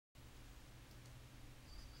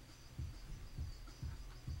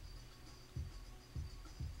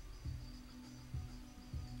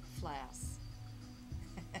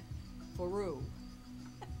kangaroo.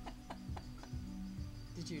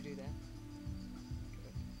 Did you do that?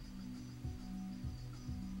 Good.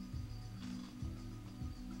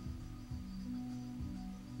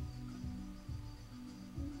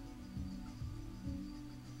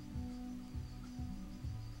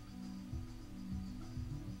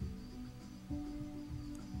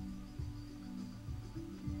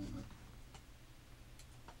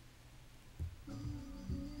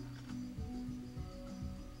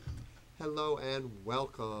 Hello and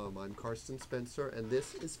welcome. I'm Carsten Spencer, and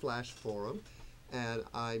this is Flash Forum. And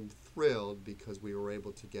I'm thrilled because we were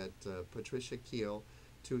able to get Patricia Keel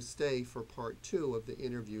to stay for part 2 of the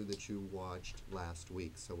interview that you watched last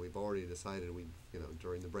week. So we've already decided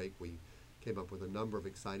during the break we came up with a number of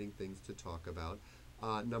exciting things to talk about.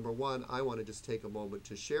 Number one, I want to just take a moment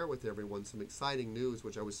to share with everyone some exciting news,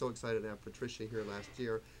 which I was so excited to have Patricia here last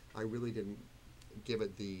year. I really didn't give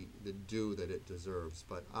it the due that it deserves.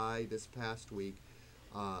 But I, this past week,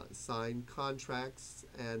 signed contracts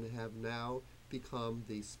and have now become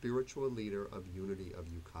the spiritual leader of Unity of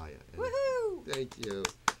Ukiah. And Woohoo! thank you.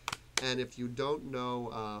 And if you don't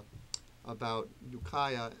know about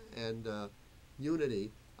Ukiah and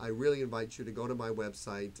Unity, I really invite you to go to my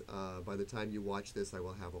website. By the time you watch this, I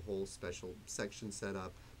will have a whole special section set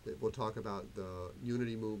up that will talk about the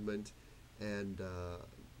Unity movement and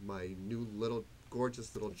my new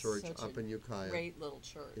gorgeous little church up in Ukiah. Great little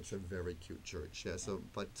church. It's a very cute church, yeah. So,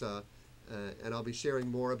 and I'll be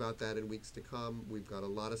sharing more about that in weeks to come. We've got a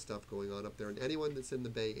lot of stuff going on up there, and anyone that's in the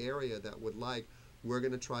Bay Area that would like, we're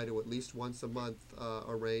going to try to at least once a month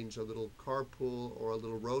arrange a little carpool or a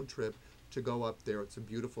little road trip to go up there. It's a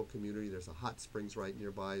beautiful community. There's a hot springs right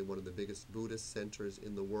nearby. One of the biggest Buddhist centers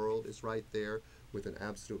in the world is right there with an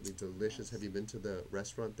absolutely delicious. Have you been to the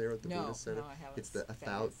restaurant there at the Buddhist Center? No, I haven't. It's the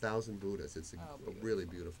 1,000 Buddhas. It's a beautiful. really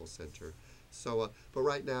beautiful center. So, but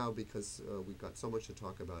right now, because we've got so much to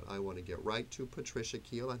talk about, I want to get right to Patricia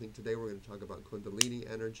Keel. I think today we're going to talk about Kundalini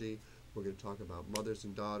energy. We're going to talk about mothers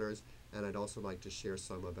and daughters, and I'd also like to share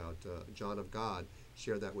some about John of God,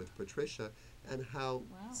 share that with Patricia, and how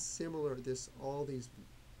similar all these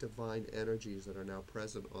divine energies that are now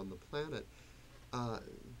present on the planet,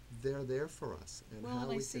 they're there for us. And well, how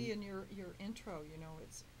and I we see can, in your intro,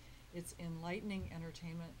 it's enlightening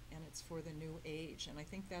entertainment, and it's for the new age, and I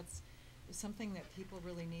think that's something that people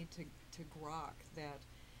really need to grok, that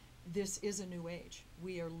this is a new age.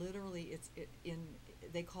 We are literally,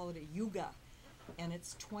 they call it a yuga, and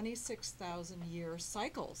it's 26,000 year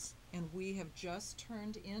cycles, and we have just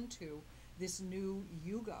turned into this new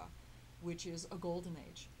yuga, which is a golden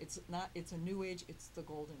age. It's a new age, it's the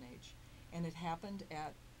golden age. And it happened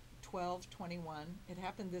at 12/21. It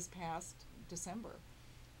happened this past December.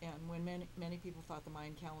 And when many people thought the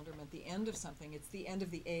Mayan calendar meant the end of something, it's the end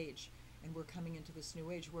of the age. And we're coming into this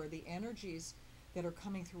new age where the energies that are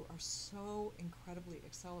coming through are so incredibly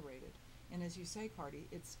accelerated. And as you say, Cardi,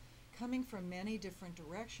 it's coming from many different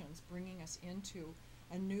directions, bringing us into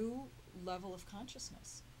a new level of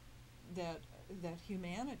consciousness that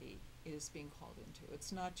humanity is being called into.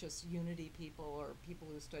 It's not just unity people or people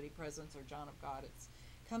who study presence or John of God. It's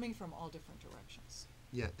coming from all different directions.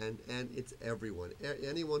 yeah, and it's everyone.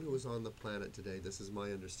 Anyone who is on the planet today, this is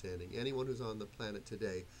my understanding, anyone who's on the planet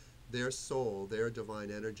today, their soul, their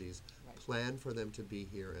divine energies, plan for them to be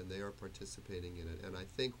here, and they are participating in it. And I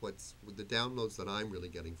think what's the downloads that I'm really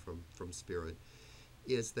getting from Spirit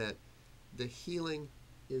is that the healing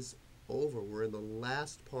is over. We're in the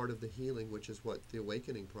last part of the healing, which is what the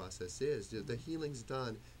awakening process is. The healing's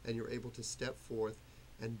done, and you're able to step forth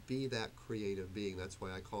and be that creative being. That's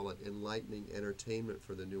why I call it enlightening entertainment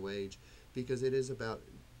for the new age, because it is about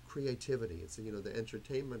creativity. It's the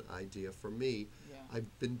entertainment idea for me. Yeah.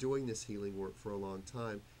 I've been doing this healing work for a long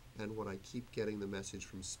time, and what I keep getting the message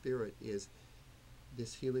from Spirit is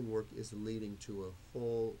this healing work is leading to a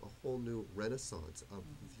whole new renaissance of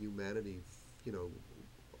humanity,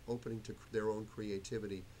 opening to their own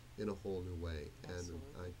creativity in a whole new way.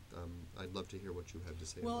 Absolutely. And I'd love to hear what you have to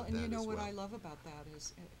say well, about and that you know as what well. I love about that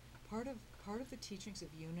is part of the teachings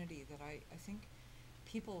of unity that I think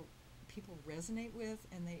people resonate with,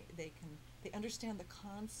 and they understand the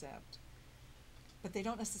concept, but they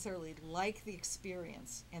don't necessarily like the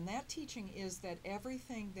experience. And that teaching is that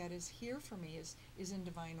everything that is here for me is in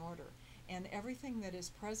divine order, and everything that is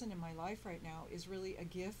present in my life right now is really a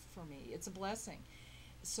gift for me. It's a blessing.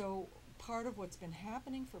 So part of what's been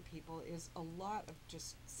happening for people is a lot of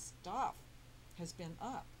just stuff has been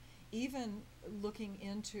up. Even looking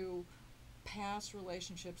into past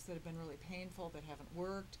relationships that have been really painful, that haven't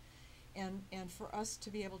worked, and for us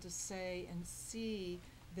to be able to say and see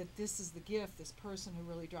that this is the gift, this person who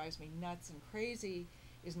really drives me nuts and crazy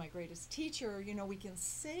is my greatest teacher. You know, we can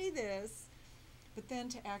say this, but then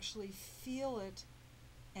to actually feel it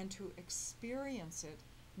and to experience it,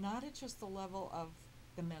 not at just the level of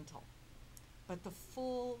the mental, but the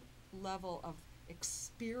full level of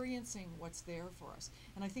experiencing what's there for us.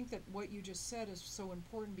 And I think that what you just said is so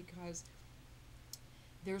important, because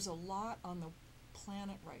there's a lot on the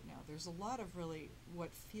planet right now. There's a lot of really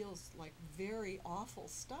what feels like very awful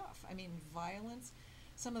stuff. I mean, violence,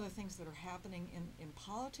 some of the things that are happening in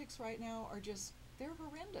politics right now are just, they're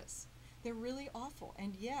horrendous. They're really awful.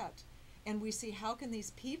 And yet, and we see, how can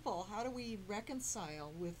these people, how do we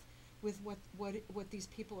reconcile with what these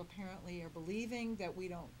people apparently are believing that we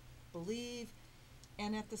don't believe?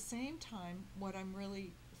 And at the same time, what I'm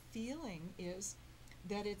really feeling is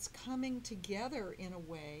that it's coming together in a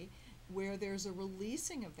way where there's a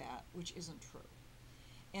releasing of that, which isn't true.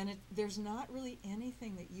 And there's not really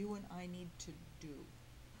anything that you and I need to do.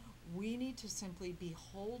 We need to simply be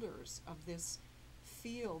holders of this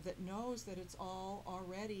field that knows that it's all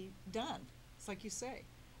already done. It's like you say,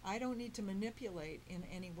 I don't need to manipulate in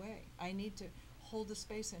any way. I need to hold the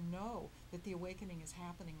space and know that the awakening is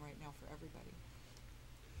happening right now for everybody.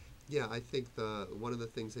 Yeah, I think one of the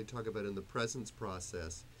things they talk about in the presence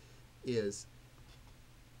process is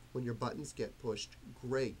when your buttons get pushed,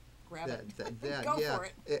 great. Grab it. Go yeah. for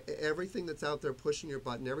it. Everything that's out there pushing your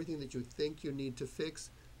button, everything that you think you need to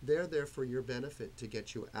fix, they're there for your benefit, to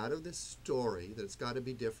get you out of this story that it's got to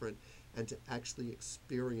be different, and to actually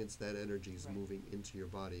experience that energy's Right. moving into your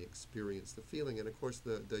body, experience the feeling. And of course,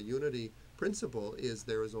 the unity principle is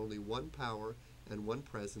there is only one power and one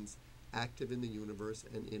presence active in the universe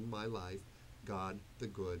and in my life, God the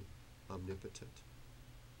good, omnipotent.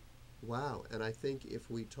 Wow. And I think if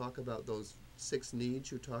we talk about those 6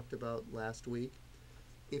 needs you talked about last week,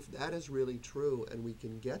 if that is really true and we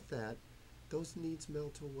can get that, those needs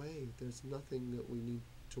melt away. There's nothing that we need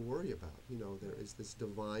to worry about. You know, there is this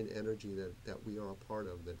divine energy that we are a part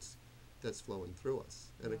of that's flowing through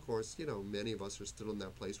us. And of course, you know, many of us are still in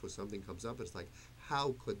that place where something comes up. It's like,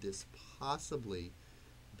 how could this possibly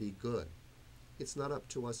be good? It's not up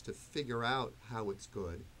to us to figure out how it's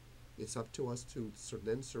good. It's up to us to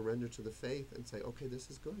then surrender to the faith and say, okay, this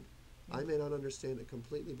is good. Yeah. I may not understand it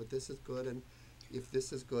completely, but this is good. And if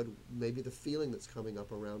this is good, maybe the feeling that's coming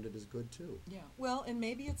up around it is good too. Yeah. Well, and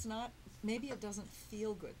maybe it's not, maybe it doesn't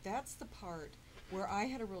feel good. That's the part where I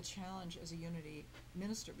had a real challenge as a unity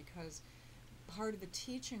minister, because part of the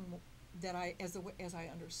teaching that as I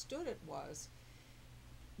understood it, was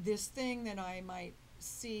this thing that I might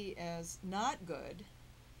see as not good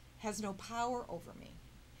has no power over me.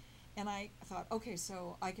 And I thought, okay,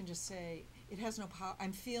 so I can just say, it has no power.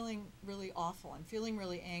 I'm feeling really awful. I'm feeling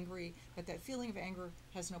really angry, but that feeling of anger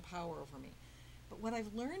has no power over me. But what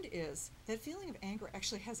I've learned is that feeling of anger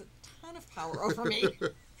actually has a ton of power over me.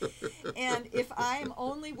 And if I'm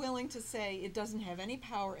only willing to say it doesn't have any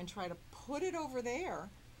power and try to put it over there,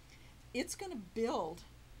 it's going to build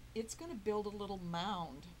a little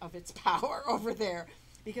mound of its power over there.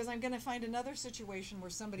 Because I'm going to find another situation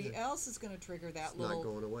where somebody else is going to trigger that it's not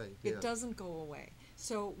going away. It doesn't go away.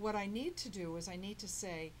 So what I need to do is I need to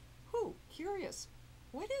say, curious,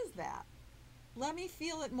 what is that? Let me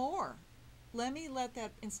feel it more. Let me let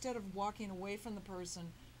that, instead of walking away from the person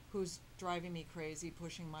who's driving me crazy,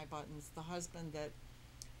 pushing my buttons, the husband that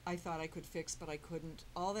I thought I could fix but I couldn't,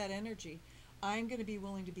 all that energy, I'm going to be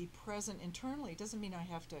willing to be present internally. It doesn't mean I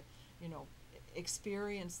have to,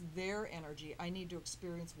 experience their energy. I need to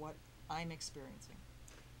experience what I'm experiencing.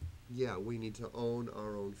 Yeah, we need to own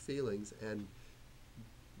our own feelings and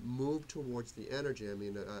move towards the energy. I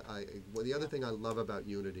mean, the other thing I love about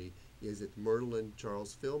unity is that Myrtle and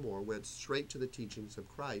Charles Fillmore went straight to the teachings of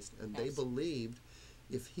Christ, and they believed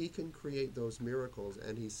if he can create those miracles,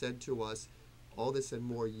 and he said to us, all this and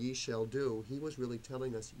more ye shall do, he was really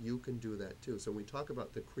telling us you can do that too. So when we talk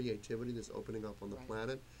about the creativity that's opening up on the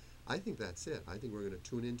planet, I think that's it. I think we're going to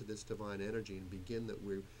tune into this divine energy and begin that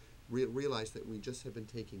we realize that we just have been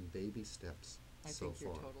taking baby steps so far. I think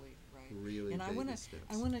you're totally right. Really, and baby steps.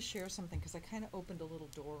 I want to share something, because I kind of opened a little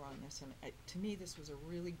door on this, and to me this was a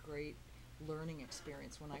really great learning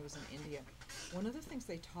experience when I was in India. One of the things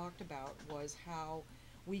they talked about was how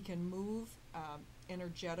we can move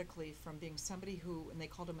energetically from being somebody who, and they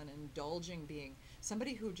called him an indulging being,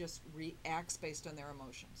 somebody who just reacts based on their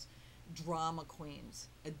emotions. Drama queens,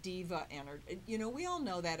 a diva energy. We all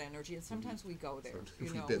know that energy, and sometimes we go there.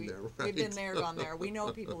 We've been there, right? We've been there, gone there. We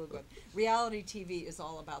know people who go. Reality TV is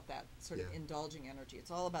all about that sort of indulging energy.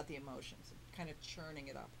 It's all about the emotions, kind of churning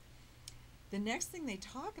it up. The next thing they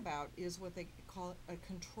talk about is what they call a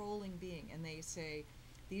controlling being, and they say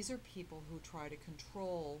these are people who try to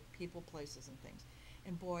control people, places, and things.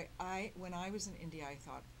 And boy, when I was in India, I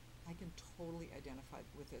thought, I can totally identify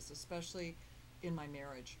with this, especially in my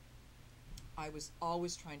marriage. I was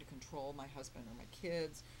always trying to control my husband or my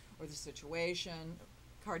kids or the situation.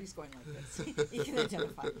 Cardi's going like this. You can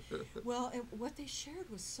identify. Well, and what they shared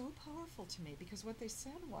was so powerful to me, because what they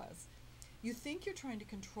said was, you think you're trying to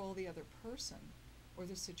control the other person or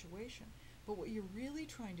the situation, but what you're really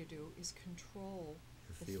trying to do is control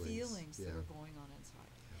the feelings that are going on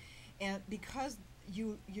inside. Yeah. And because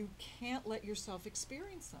you can't let yourself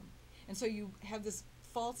experience them. And so you have this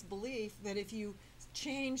false belief that if you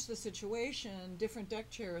change the situation, different deck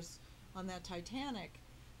chairs on that Titanic,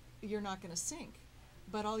 you're not going to sink.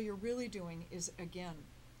 But all you're really doing is, again,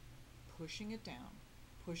 pushing it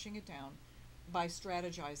down by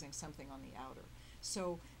strategizing something on the outer.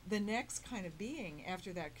 So the next kind of being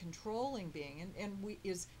after that controlling being,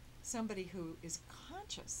 is somebody who is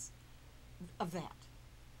conscious of that.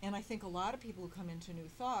 And I think a lot of people who come into New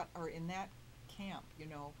Thought are in that camp.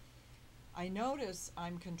 I notice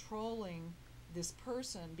I'm controlling this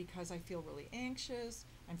person because I feel really anxious,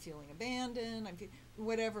 I'm feeling abandoned,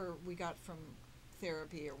 whatever we got from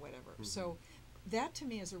therapy or whatever. Mm-hmm. So that to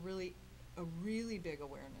me is a really big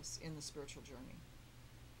awareness in the spiritual journey.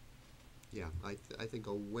 Yeah, I think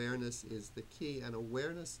awareness is the key, and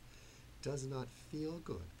awareness does not feel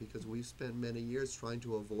good, because we've spent many years trying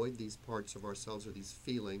to avoid these parts of ourselves or these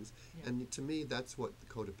feelings. Yeah. And to me, that's what the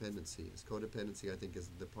codependency is. Codependency, I think,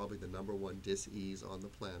 is probably the number one dis-ease on the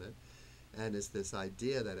planet. And it's this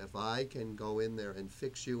idea that if I can go in there and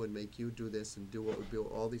fix you and make you do this and do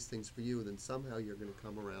all these things for you, then somehow you're going to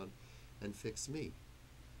come around and fix me.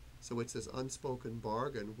 So it's this unspoken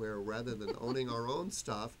bargain where, rather than owning our own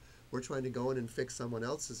stuff, we're trying to go in and fix someone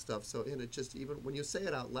else's stuff. So, and it just, even when you say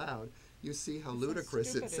it out loud, you see how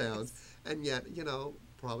ludicrous it sounds. And yet,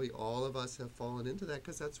 probably all of us have fallen into that,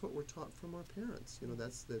 because that's what we're taught from our parents.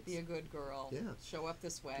 That's be a good girl. Yeah. Show up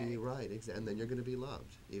this way. Be right. And then you're going to be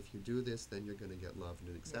loved. If you do this, then you're going to get loved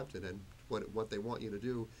and accepted. Yeah. And what they want you to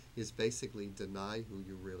do is basically deny who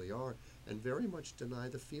you really are, and very much deny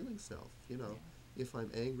the feeling self. Yeah. If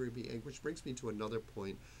I'm angry, be angry. Which brings me to another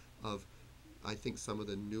point of, I think, some of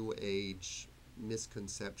the New Age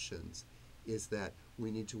misconceptions is that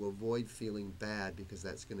we need to avoid feeling bad, because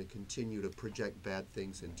that's going to continue to project bad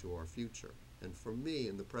things into our future. And for me,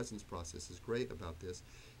 and the presence process is great about this,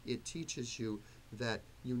 it teaches you that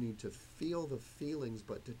you need to feel the feelings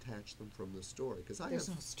but detach them from the story. Because there's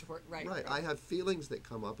no story, right? Right. I have feelings that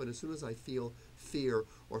come up, and as soon as I feel fear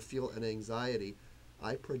or feel an anxiety,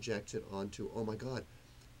 I project it onto, oh my God,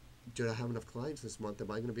 did I have enough clients this month? Am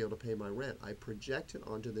I going to be able to pay my rent? I project it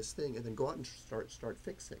onto this thing and then go out and start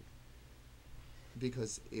fixing.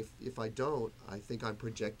 Because if I don't, I think I'm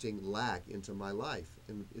projecting lack into my life.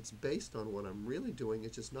 And it's based on what I'm really doing.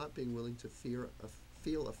 It's just not being willing to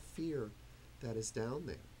feel a fear that is down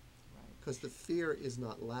there. Because the fear is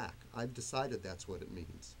not lack. I've decided that's what it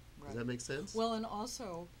means. Right. Does that make sense? Well, and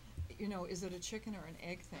also, is it a chicken or an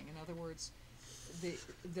egg thing? In other words,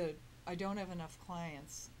 the I don't have enough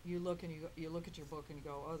clients. You look and you look at your book and you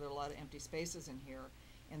go, oh, there are a lot of empty spaces in here,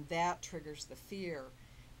 and that triggers the fear.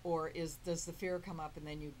 Or does the fear come up and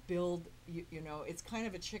then you build? It's kind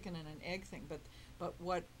of a chicken and an egg thing. But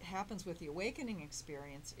what happens with the awakening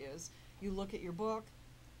experience is you look at your book.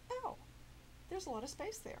 Oh, there's a lot of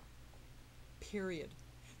space there. Period.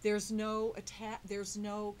 There's no There's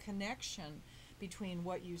no connection between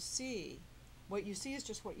what you see. What you see is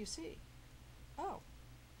just what you see. Oh.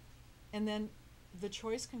 And then the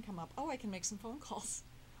choice can come up, oh, I can make some phone calls,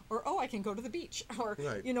 or, oh, I can go to the beach, or,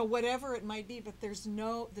 right. Whatever it might be, but there's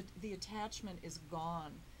the attachment is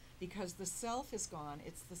gone, because the self is gone.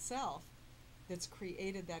 It's the self that's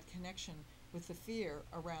created that connection with the fear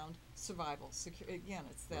around survival. Again,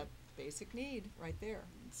 it's that basic need right there.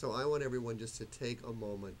 So I want everyone just to take a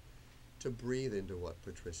moment to breathe into what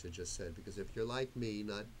Patricia just said, because if you're like me,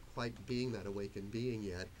 not quite being that awakened being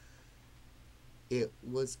yet, it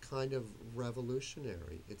was kind of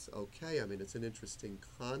revolutionary. It's okay. I mean, it's an interesting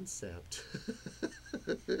concept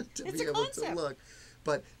to be able to look.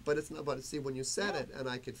 But it's not. But see, when you said it, and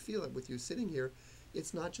I could feel it with you sitting here,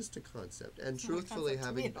 it's not just a concept. And it's truthfully,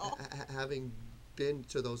 having been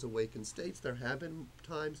to those awakened states, there have been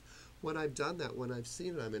times when I've done that, when I've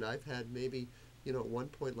seen it. I mean, I've had maybe, at one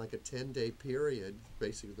point, like a 10-day period,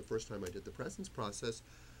 basically the first time I did the presence process,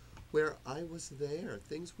 where I was there.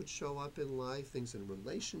 Things would show up in life, things in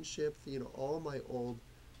relationship, all my old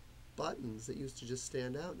buttons that used to just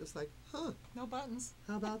stand out. And it's like, no buttons.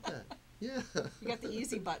 How about that? Yeah. You got the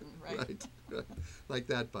easy button, right? Right. Like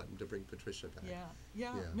that button to bring Patricia back.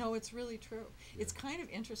 Yeah. No, it's really true. Yeah. It's kind of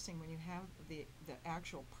interesting when you have the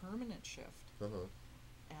actual permanent shift.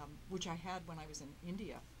 which I had when I was in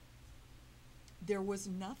India, there was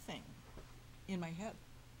nothing in my head.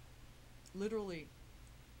 Literally,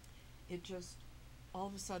 it just all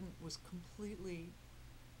of a sudden was completely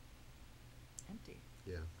empty.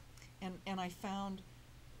 Yeah. And I found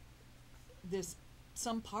this,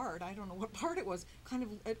 some part, I don't know what part it was, kind of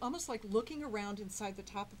almost like looking around inside the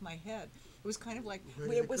top of my head. It was kind of like,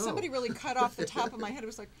 it was somebody really cut off the top of my head. It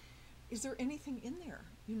was like, is there anything in there?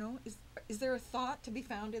 You know, is there a thought to be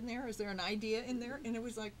found in there? Is there an idea in there? And it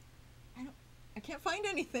was like, I can't find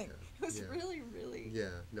anything. Yeah. It was really, really.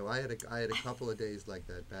 Yeah. No, I had a couple of days like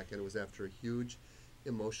that back, and it was after a huge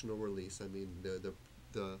emotional release. I mean, the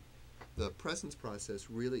presence process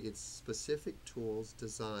really, it's specific tools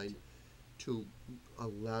designed to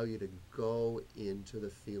allow you to go into the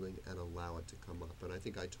feeling and allow it to come up. And I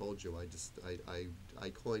think I told you, I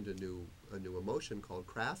coined a new emotion called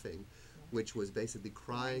craffing, which was basically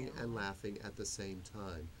crying and laughing at the same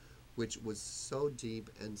time, which was so deep,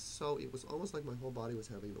 and so it was almost like my whole body was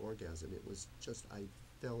having an orgasm. It was just, I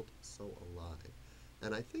felt so alive.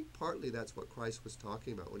 And I think partly that's what Christ was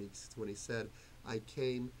talking about when he said, I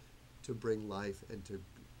came to bring life and to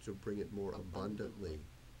bring it more abundantly.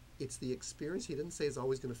 It's the experience. He didn't say it's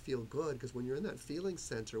always going to feel good, because when you're in that feeling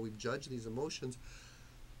center, we've judged these emotions.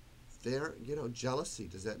 There, jealousy,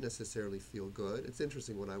 does that necessarily feel good? It's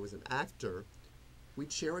interesting, when I was an actor, we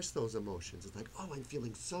cherish those emotions. It's like, oh, I'm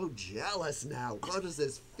feeling so jealous now. What does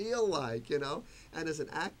this feel like, And as an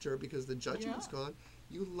actor, because the judgment's gone,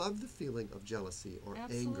 you love the feeling of jealousy or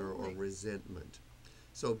anger or resentment.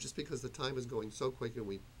 So just because the time is going so quick, and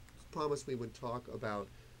we promised we would talk about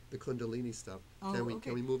the Kundalini stuff,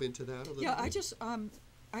 can we move into that a little bit? Yeah, I just, I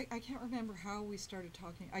can't remember how we started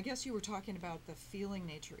talking. I guess you were talking about the feeling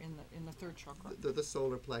nature in the third chakra. The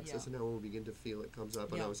solar plexus, and how when we begin to feel it comes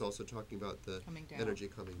up. And I was also talking about the energy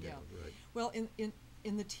coming down. Right. Well, in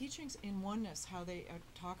the teachings in Oneness, how they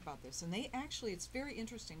talk about this, and they actually, it's very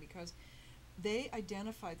interesting because they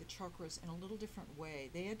identify the chakras in a little different way.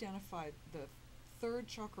 They identify the third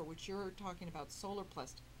chakra, which you're talking about, solar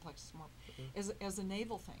plexus more, as a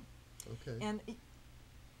navel thing. Okay. And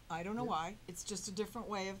I don't know why. It's just a different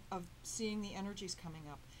way of seeing the energies coming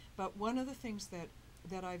up. But one of the things that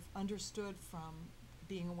I've understood from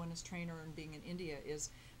being a oneness trainer and being in India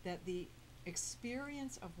is that the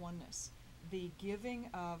experience of oneness, the giving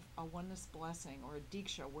of a oneness blessing or a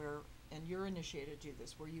diksha, and you're initiated to do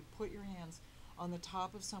this, where you put your hands on the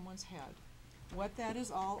top of someone's head, what that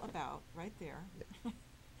is all about, right there,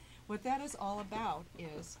 what that is all about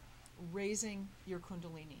is raising your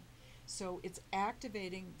Kundalini. So it's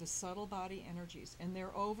activating the subtle body energies, and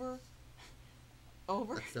they're over.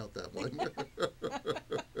 I felt that one.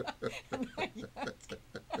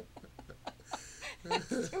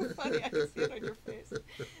 That's so funny. I can see it on your face.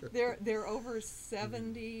 They're over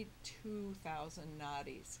 72,000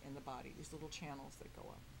 nadis in the body. These little channels that go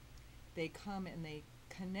up. They come and they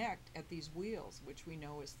connect at these wheels, which we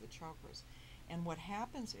know is the chakras. And what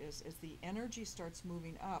happens is, as the energy starts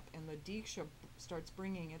moving up and the diksha starts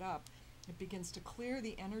bringing it up, it begins to clear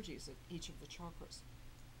the energies of each of the chakras.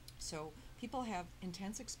 So people have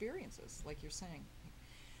intense experiences, like you're saying.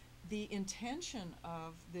 The intention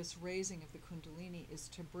of this raising of the Kundalini is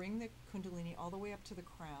to bring the Kundalini all the way up to the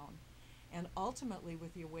crown. And ultimately,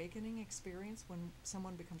 with the awakening experience, when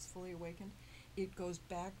someone becomes fully awakened, it goes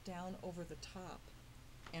back down over the top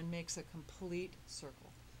and makes a complete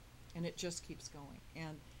circle. And it just keeps going.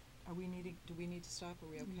 And do we need to stop? Are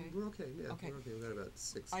we okay? We're okay, yeah. Okay. We're okay. We've got about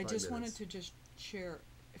 5 minutes. I just wanted to just share,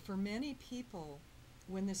 for many people,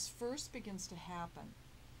 when this first begins to happen,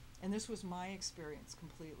 and this was my experience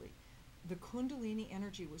completely, the Kundalini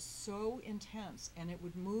energy was so intense, and it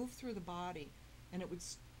would move through the body, and it would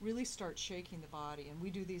really start shaking the body. And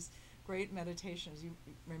we do these great meditations. You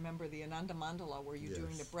remember the Ananda Mandala, where you're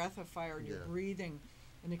doing the breath of fire, and you're breathing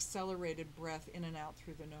an accelerated breath in and out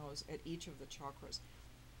through the nose at each of the chakras.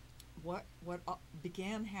 What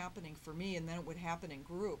began happening for me, and then it would happen in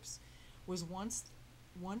groups, was once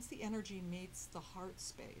the energy meets the heart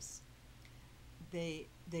space,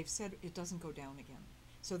 they've said it doesn't go down again.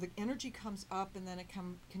 So the energy comes up, and then it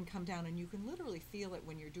can come down, and you can literally feel it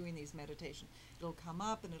when you're doing these meditations. It'll come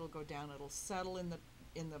up and it'll go down. It'll settle in the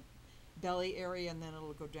belly area, and then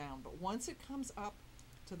it'll go down. But once it comes up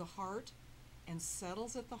to the heart and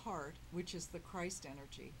settles at the heart, which is the Christ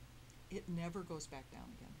energy, it never goes back down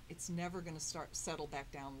again. It's never going to settle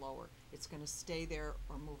back down lower. It's going to stay there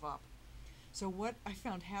or move up. So what I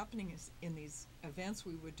found happening is, in these events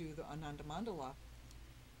we would do, the Ananda Mandala,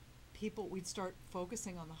 we'd start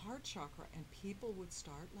focusing on the heart chakra, and people would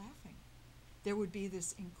start laughing. There would be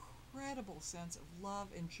this incredible sense of love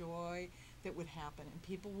and joy. that would happen, and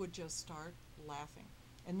people would just start laughing.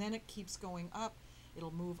 And then it keeps going up.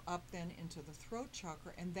 It'll move up then into the throat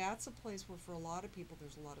chakra, and that's a place where for a lot of people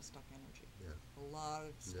there's a lot of stuck energy. Yeah. A lot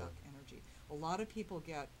of stuck energy. A lot of people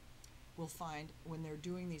will find when they're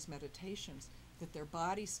doing these meditations that their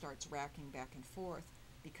body starts racking back and forth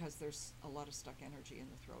because there's a lot of stuck energy in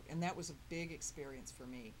the throat. And that was a big experience for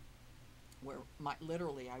me, where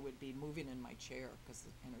literally I would be moving in my chair because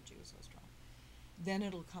the energy was so strong. Then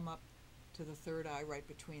it'll come up to the third eye right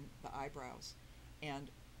between the eyebrows. And,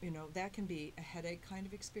 that can be a headache kind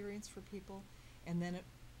of experience for people. And then it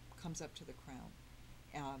comes up to the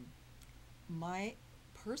crown. My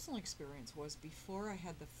personal experience was before I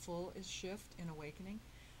had the full shift in awakening,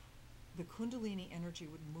 the Kundalini energy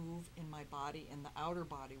would move in my body and the outer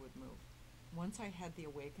body would move. Once I had the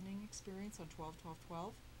awakening experience on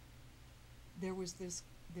 12-12-12, there was this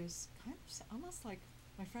kind of almost like,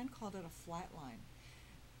 my friend called it a flat line.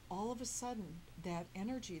 All of a sudden, that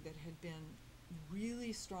energy that had been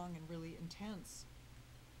really strong and really intense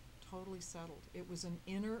totally settled. It was an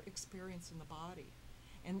inner experience in the body.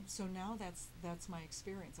 And so now that's my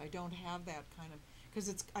experience. I don't have that kind of,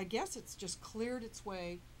 because I guess it's just cleared its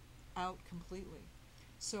way out completely.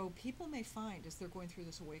 So people may find, as they're going through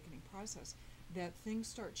this awakening process, that things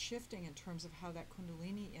start shifting in terms of how that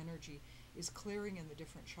Kundalini energy is clearing in the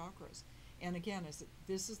different chakras. And again,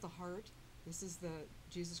 this is the heart, this is the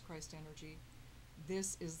Jesus Christ energy,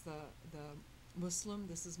 this is the Muslim,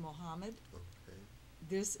 this is Muhammad, Okay.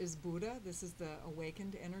 this is Buddha, this is the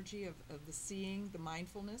awakened energy of the seeing, the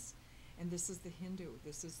mindfulness, and this is the Hindu,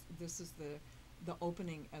 this is the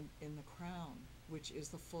opening in the crown, which is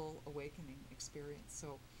the full awakening experience.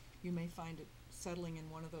 So you may find it settling in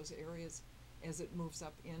one of those areas as it moves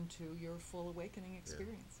up into your full awakening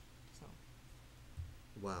experience. So.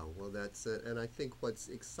 Wow. Well, that's it. And I think what's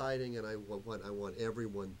exciting, and what I want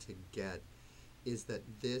everyone to get, is that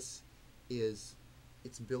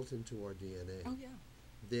it's built into our DNA. Oh yeah.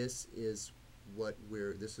 This is where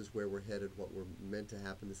we're headed, what we're meant to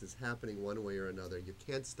happen. This is happening one way or another. You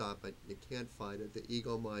can't stop it. You can't fight it. The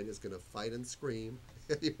ego mind is going to fight and scream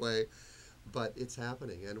anyway, but it's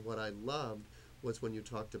happening. And what I loved was when you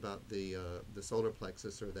talked about the solar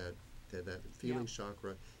plexus, or that feeling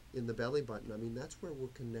chakra in the belly button. I mean, that's where we're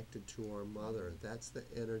connected to our mother. That's the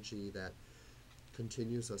energy that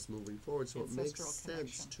continues us moving forward. So it makes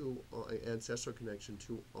sense to ancestral connection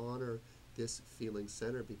to honor this feeling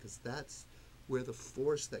center, because that's where the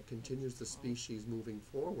force that continues the species moving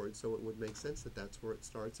forward. So it would make sense that that's where it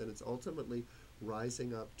starts, and it's ultimately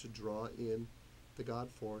rising up to draw in the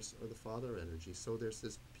God force or the Father energy. So there's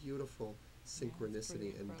this beautiful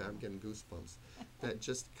synchronicity, and I'm getting goosebumps, that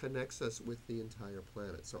just connects us with the entire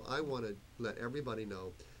planet. So I want to let everybody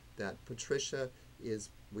know that Patricia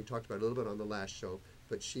we talked about it a little bit on the last show,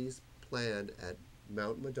 but she's planned at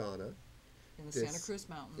Mount Madonna, in the Santa Cruz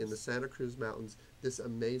Mountains. In the Santa Cruz Mountains, this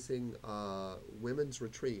amazing women's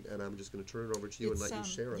retreat, and I'm just going to turn it over to you and let you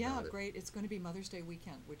share about it. Yeah, great. It's going to be Mother's Day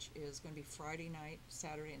weekend, which is going to be Friday night,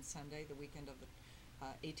 Saturday, and Sunday, the weekend of the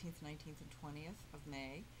 18th, 19th, and 20th of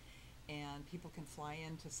May. And people can fly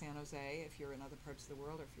into San Jose if you're in other parts of the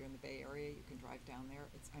world, or if you're in the Bay Area, you can drive down there.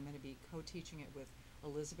 I'm going to be co-teaching it with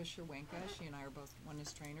Elizabeth Sherwenka. She and I are both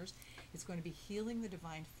oneness trainers. It's going to be healing the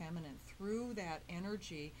divine feminine through that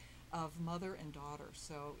energy of mother and daughter.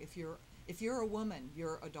 So if you're a woman,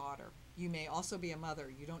 you're a daughter. You may also be a mother.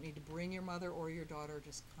 You don't need to bring your mother or your daughter.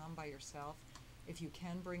 Just come by yourself. If you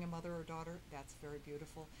can bring a mother or daughter, that's very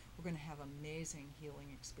beautiful. We're going to have amazing healing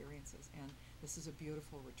experiences, and this is a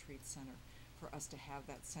beautiful retreat center for us to have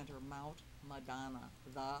that center, Mount Madonna,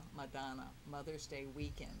 the Madonna, Mother's Day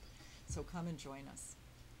weekend. So come and join us.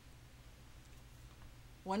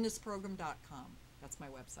 onenessprogram.com. That's my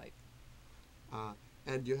website.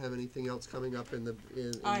 And do you have anything else coming up in this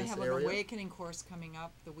I have area? an awakening course coming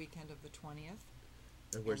up the weekend of the 20th.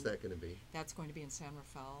 And where's that going to be? That's going to be in San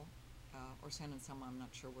Rafael or San Anselmo. I'm not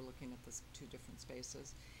sure. We're looking at this two different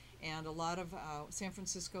spaces. And a lot of San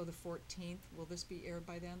Francisco the 14th. Will this be aired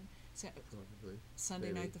by then? Probably.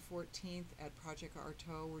 Sunday night the 14th at Project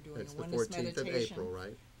Arto. We're doing It's a the oneness 14th meditation. of April,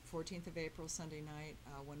 right? 14th of April, Sunday night,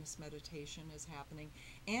 oneness meditation is happening.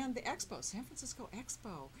 And the expo, San Francisco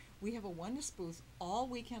Expo. We have a oneness booth all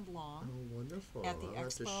weekend long. Oh, wonderful. At the I'll expo. have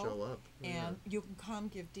to show up. And you can come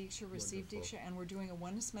give Diksha, receive Wonderful. Diksha. And we're doing a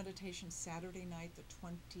oneness meditation Saturday night, the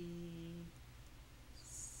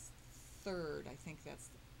 23rd. I think that's,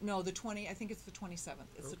 I think it's the 27th.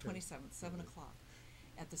 It's the 27th, 7 o'clock.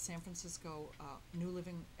 At the San Francisco New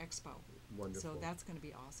Living Expo. Wonderful. So that's going to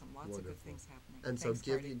be awesome. Lots of good things happening. And Thanks,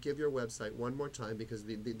 so give your website one more time, because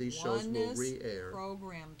these shows will re-air.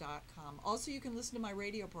 onenessprogram.com. Also, you can listen to my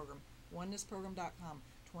radio program, onenessprogram.com.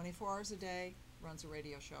 24 hours a day, runs a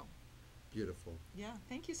radio show. Beautiful. Yeah,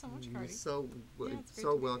 thank you so much, Cardi. It's Yeah, it's great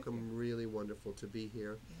so to be with welcome. you. Really wonderful to be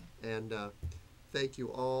here. Yeah. And thank you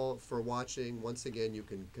all for watching. Once again, you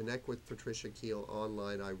can connect with Patricia Keel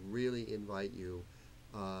online. I really invite you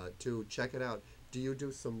to check it out. Do you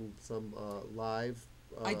do some live?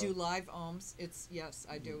 I do live ohms. Yes,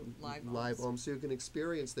 I do live ohms. Live ohms, so you can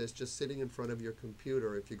experience this just sitting in front of your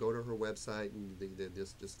computer. If you go to her website and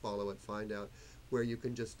just follow it, find out where you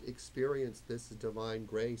can just experience this divine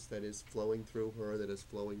grace that is flowing through her, that is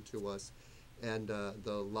flowing to us. And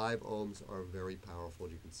the live ohms are very powerful.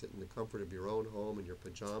 You can sit in the comfort of your own home in your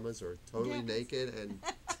pajamas or totally Yes. naked and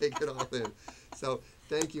take it all in. So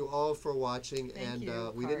thank you all for watching. Thank and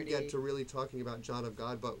you, we didn't get Cardi. to really talking about John of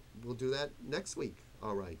God, but we'll do that next week.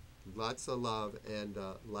 All right. Lots of love and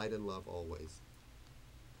light and love always.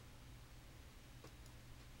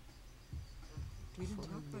 We didn't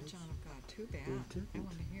talk about John of God. Too bad. I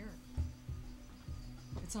want to hear.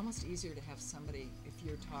 It's almost easier to have somebody, if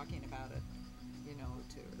you're talking about it, you know,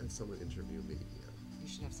 to. And someone interview me. Yeah. You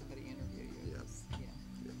should have somebody interview you. Yes.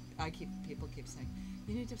 Yeah. People keep saying,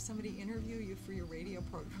 you need to have somebody interview you for your radio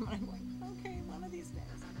program. And I'm like, okay, one of these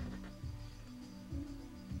days.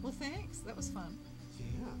 Well, thanks. That was fun.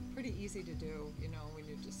 Yeah. Pretty easy to do, you know, when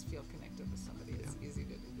you just feel connected with somebody. It's easy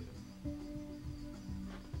to do.